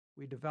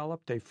we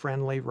developed a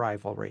friendly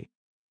rivalry.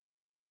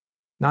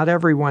 Not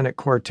everyone at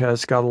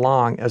Cortez got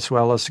along as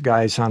well as the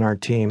guys on our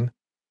team.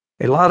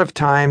 A lot of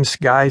times,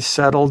 guys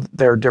settled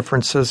their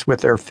differences with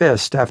their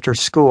fist after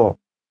school.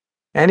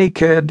 Any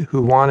kid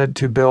who wanted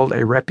to build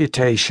a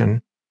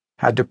reputation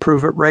had to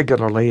prove it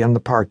regularly in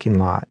the parking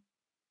lot.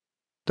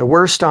 The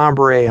worst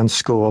hombre in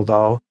school,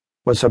 though,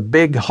 was a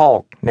big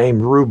hulk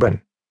named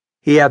Reuben.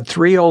 He had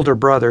 3 older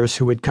brothers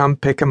who would come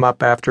pick him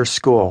up after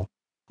school,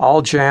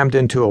 all jammed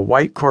into a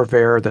white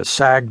Corvair that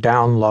sagged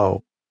down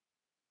low.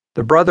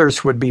 The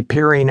brothers would be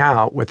peering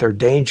out with their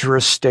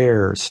dangerous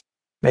stares,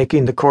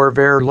 making the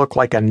Corvair look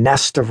like a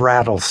nest of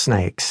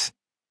rattlesnakes.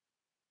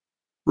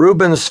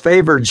 Reuben's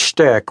favored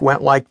shtick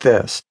went like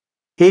this.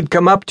 He'd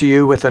come up to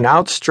you with an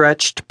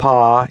outstretched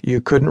paw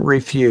you couldn't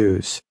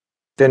refuse,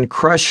 then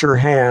crush your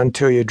hand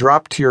till you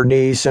dropped to your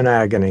knees in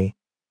agony.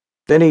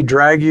 Then he'd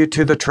drag you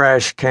to the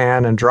trash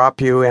can and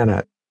drop you in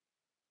it.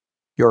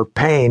 Your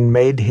pain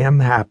made him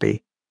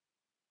happy.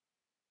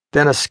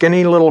 Then a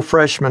skinny little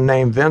freshman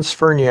named Vince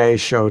Fournier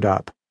showed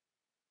up.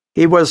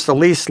 He was the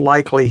least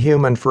likely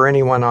human for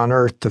anyone on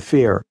earth to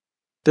fear.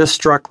 This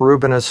struck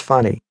Reuben as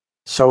funny,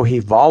 so he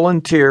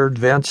volunteered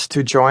Vince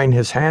to join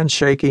his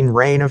handshaking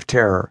reign of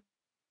terror.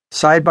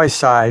 Side by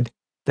side,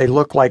 they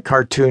looked like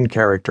cartoon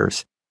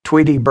characters,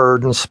 Tweety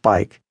Bird and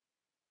Spike.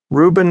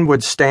 Reuben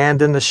would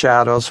stand in the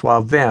shadows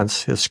while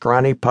Vince, his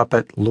scrawny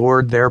puppet,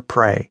 lured their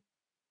prey.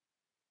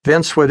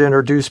 Vince would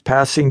introduce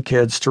passing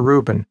kids to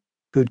Reuben,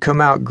 who'd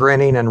come out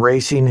grinning and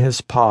raising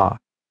his paw.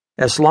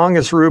 As long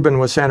as Reuben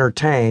was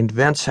entertained,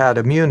 Vince had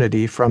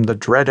immunity from the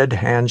dreaded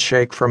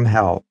handshake from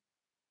hell.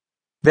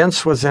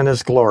 Vince was in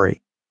his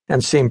glory,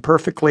 and seemed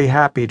perfectly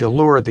happy to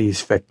lure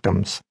these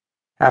victims.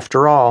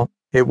 After all,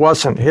 it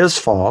wasn't his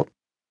fault.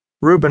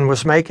 Reuben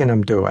was making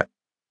him do it.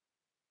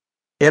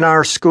 In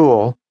our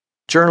school,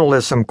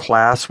 journalism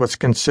class was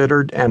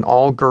considered an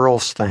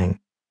all-girls thing.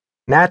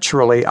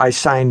 Naturally, I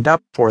signed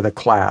up for the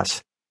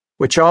class,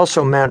 which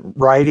also meant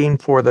writing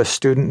for the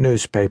student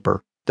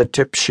newspaper, the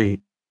tip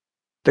sheet.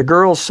 The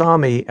girls saw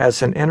me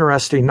as an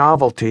interesting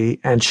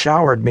novelty and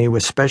showered me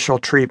with special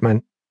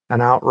treatment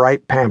and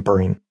outright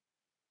pampering.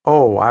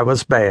 Oh, I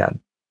was bad.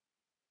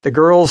 The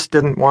girls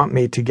didn't want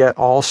me to get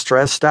all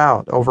stressed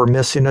out over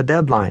missing a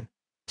deadline,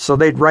 so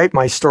they'd write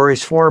my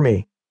stories for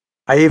me.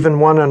 I even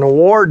won an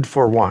award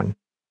for one.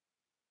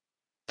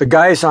 The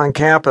guys on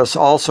campus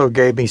also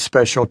gave me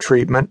special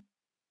treatment.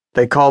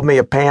 They called me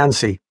a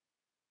pansy.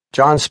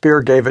 John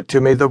Spear gave it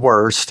to me the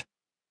worst.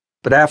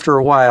 But after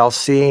a while,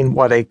 seeing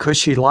what a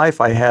cushy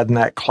life I had in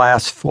that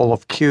class full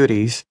of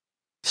cuties,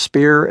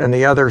 Spear and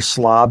the other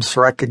slobs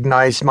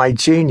recognized my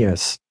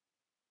genius.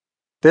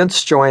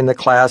 Vince joined the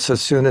class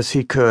as soon as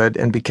he could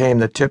and became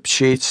the tip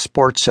sheet's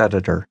sports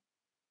editor.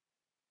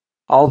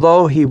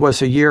 Although he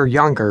was a year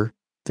younger,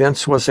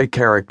 Vince was a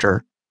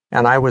character,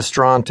 and I was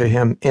drawn to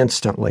him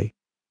instantly.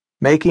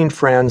 Making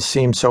friends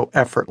seemed so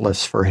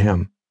effortless for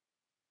him.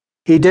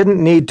 He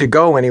didn't need to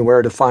go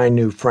anywhere to find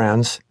new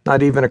friends,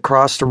 not even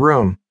across the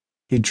room.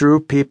 He drew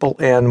people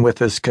in with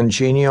his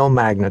congenial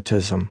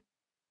magnetism.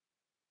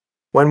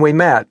 When we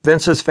met,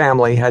 Vince's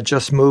family had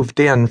just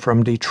moved in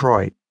from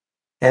Detroit,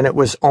 and it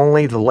was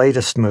only the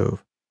latest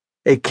move.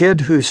 A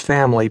kid whose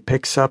family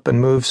picks up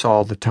and moves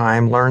all the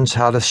time learns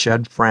how to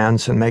shed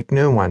friends and make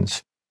new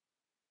ones.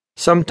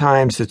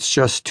 Sometimes it's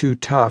just too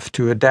tough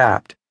to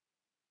adapt.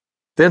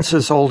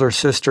 Vince's older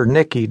sister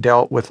Nikki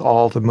dealt with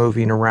all the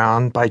moving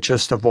around by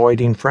just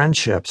avoiding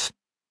friendships.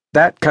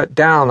 That cut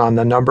down on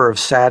the number of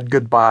sad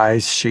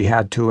goodbyes she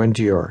had to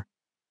endure.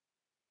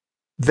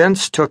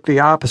 Vince took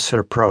the opposite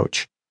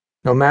approach.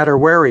 No matter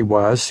where he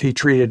was, he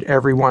treated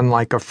everyone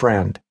like a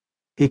friend.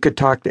 He could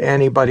talk to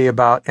anybody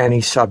about any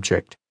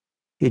subject.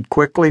 He'd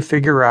quickly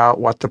figure out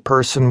what the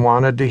person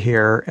wanted to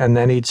hear, and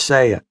then he'd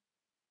say it,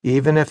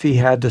 even if he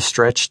had to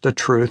stretch the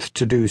truth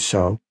to do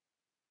so.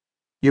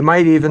 You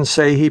might even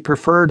say he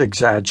preferred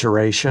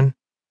exaggeration.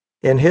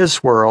 In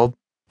his world,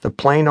 the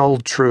plain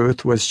old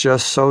truth was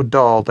just so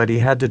dull that he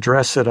had to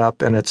dress it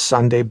up in its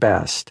Sunday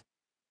best.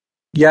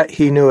 Yet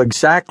he knew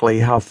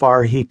exactly how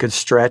far he could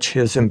stretch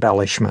his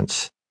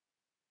embellishments.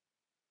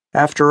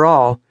 After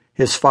all,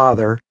 his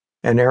father,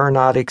 an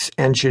aeronautics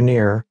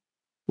engineer,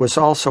 was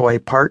also a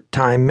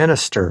part-time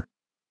minister.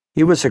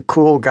 He was a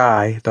cool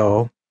guy,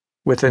 though,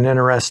 with an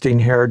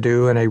interesting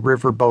hairdo and a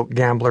riverboat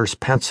gambler's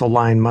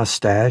pencil-line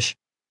mustache.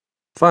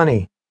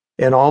 Funny,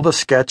 in all the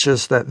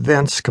sketches that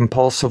Vince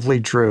compulsively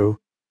drew,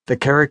 the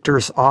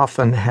characters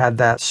often had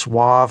that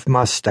suave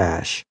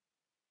mustache.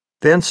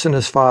 Vince and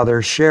his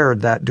father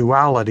shared that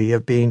duality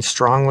of being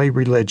strongly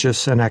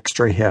religious and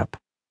extra hip.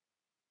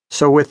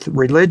 So with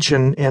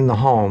religion in the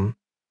home,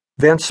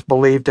 Vince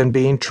believed in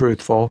being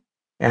truthful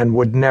and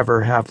would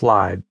never have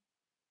lied.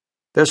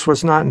 This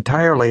was not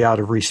entirely out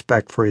of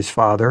respect for his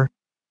father.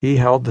 He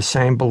held the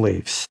same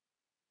beliefs.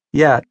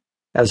 Yet,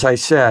 as I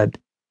said,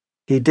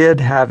 he did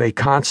have a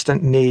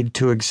constant need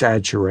to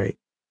exaggerate,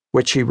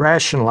 which he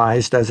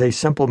rationalized as a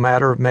simple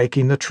matter of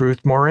making the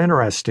truth more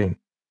interesting.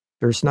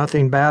 There's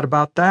nothing bad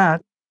about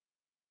that.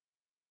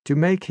 To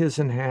make his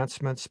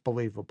enhancements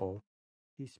believable,